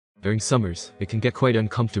During summers, it can get quite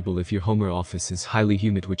uncomfortable if your home or office is highly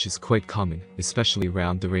humid, which is quite common, especially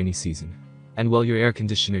around the rainy season. And while your air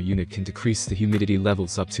conditioner unit can decrease the humidity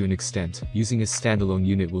levels up to an extent, using a standalone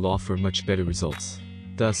unit will offer much better results.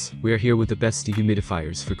 Thus, we are here with the best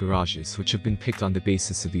dehumidifiers for garages, which have been picked on the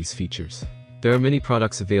basis of these features. There are many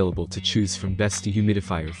products available to choose from best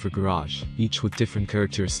dehumidifier for garage, each with different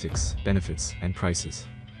characteristics, benefits, and prices.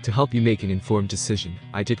 To help you make an informed decision,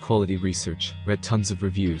 I did quality research, read tons of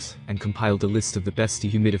reviews, and compiled a list of the best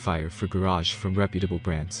dehumidifier for garage from reputable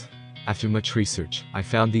brands. After much research, I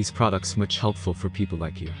found these products much helpful for people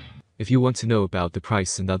like you. If you want to know about the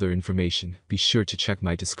price and other information, be sure to check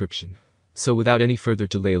my description. So without any further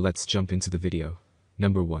delay, let's jump into the video.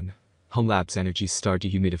 Number 1. HomeLabs Energy Star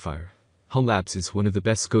Dehumidifier. HomeLabs is one of the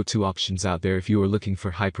best go-to options out there if you are looking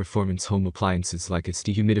for high-performance home appliances like its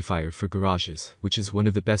dehumidifier for garages, which is one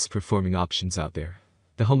of the best performing options out there.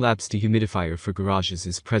 The HomeLabs dehumidifier for garages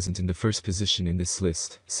is present in the first position in this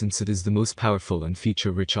list, since it is the most powerful and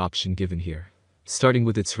feature-rich option given here. Starting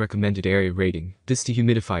with its recommended area rating, this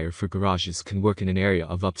dehumidifier for garages can work in an area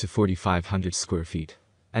of up to 4,500 square feet.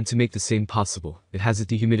 And to make the same possible, it has a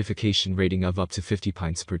dehumidification rating of up to 50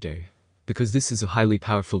 pints per day. Because this is a highly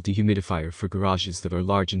powerful dehumidifier for garages that are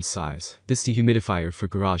large in size, this dehumidifier for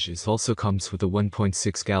garages also comes with a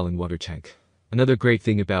 1.6-gallon water tank. Another great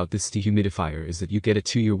thing about this dehumidifier is that you get a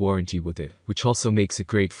 2-year warranty with it, which also makes it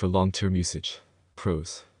great for long-term usage.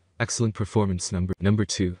 Pros. Excellent performance. Number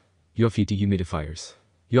 2. Yofi Dehumidifiers.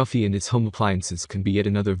 Yofi and its home appliances can be yet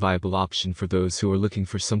another viable option for those who are looking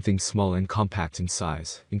for something small and compact in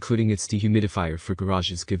size, including its dehumidifier for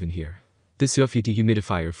garages given here. This Yofi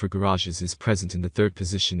dehumidifier for garages is present in the third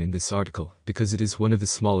position in this article, because it is one of the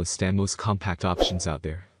smallest and most compact options out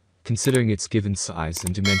there. Considering its given size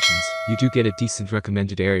and dimensions, you do get a decent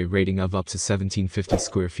recommended area rating of up to 1750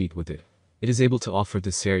 square feet with it. It is able to offer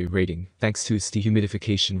this area rating, thanks to its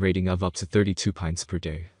dehumidification rating of up to 32 pints per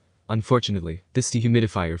day. Unfortunately, this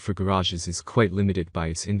dehumidifier for garages is quite limited by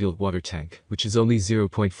its inbuilt water tank, which is only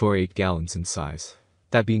 0.48 gallons in size.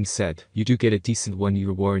 That being said, you do get a decent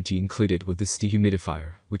 1-year warranty included with this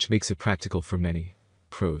dehumidifier, which makes it practical for many.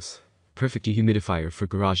 Pros. Perfect dehumidifier for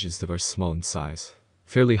garages that are small in size.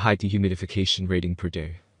 Fairly high dehumidification rating per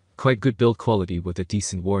day. Quite good build quality with a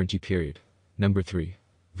decent warranty period. Number 3.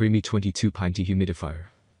 Vremi 22-pint Dehumidifier.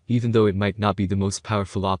 Even though it might not be the most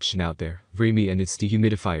powerful option out there, Vremi and its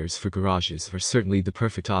dehumidifiers for garages are certainly the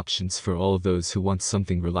perfect options for all of those who want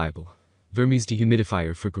something reliable. Vremi's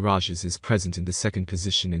dehumidifier for garages is present in the second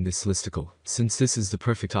position in this listicle, since this is the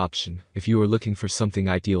perfect option if you are looking for something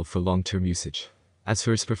ideal for long-term usage. As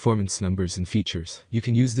for its performance numbers and features, you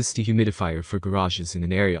can use this dehumidifier for garages in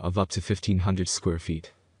an area of up to 1,500 square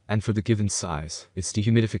feet. And for the given size, its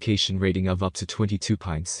dehumidification rating of up to 22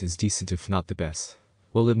 pints is decent if not the best.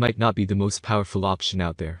 While it might not be the most powerful option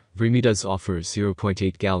out there, Vremi does offer a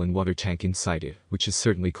 0.8-gallon water tank inside it, which is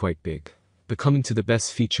certainly quite big. But coming to the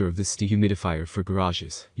best feature of this dehumidifier for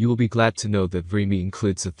garages, you will be glad to know that Vremi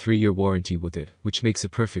includes a 3-year warranty with it, which makes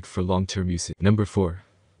it perfect for long-term usage. Number 4.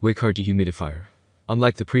 Waycar Dehumidifier.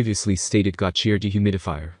 Unlike the previously stated Gotchier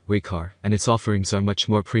dehumidifier, Waycar and its offerings are much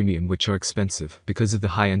more premium, which are expensive because of the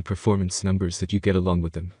high-end performance numbers that you get along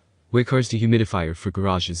with them. Waycar's dehumidifier for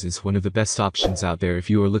garages is one of the best options out there if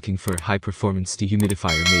you are looking for a high-performance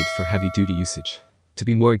dehumidifier made for heavy-duty usage. To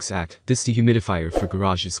be more exact, this dehumidifier for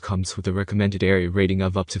garages comes with a recommended area rating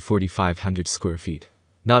of up to 4,500 square feet.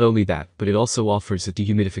 Not only that, but it also offers a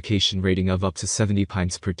dehumidification rating of up to 70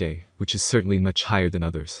 pints per day, which is certainly much higher than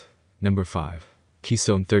others. Number 5.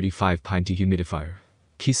 Keystone 35-pint Dehumidifier.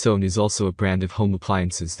 Keystone is also a brand of home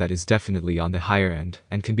appliances that is definitely on the higher end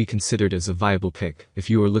and can be considered as a viable pick if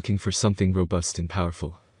you are looking for something robust and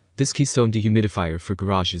powerful. This Keystone dehumidifier for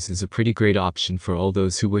garages is a pretty great option for all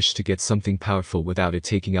those who wish to get something powerful without it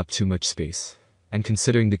taking up too much space. And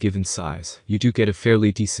considering the given size, you do get a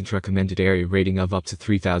fairly decent recommended area rating of up to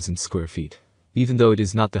 3,000 square feet. Even though it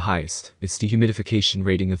is not the highest, its dehumidification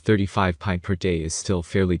rating of 35 pint per day is still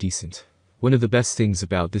fairly decent. One of the best things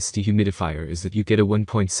about this dehumidifier is that you get a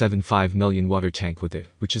 1.75 million water tank with it,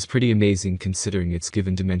 which is pretty amazing considering its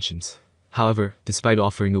given dimensions. However, despite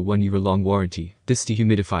offering a 1-year-long warranty, this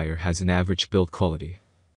dehumidifier has an average build quality.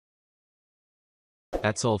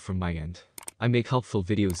 That's all from my end. I make helpful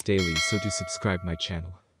videos daily, so do subscribe my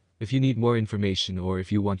channel. If you need more information or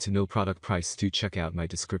if you want to know product price, do check out my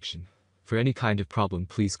description. For any kind of problem,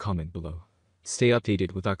 please comment below. Stay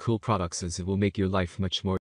updated with our cool products as it will make your life much more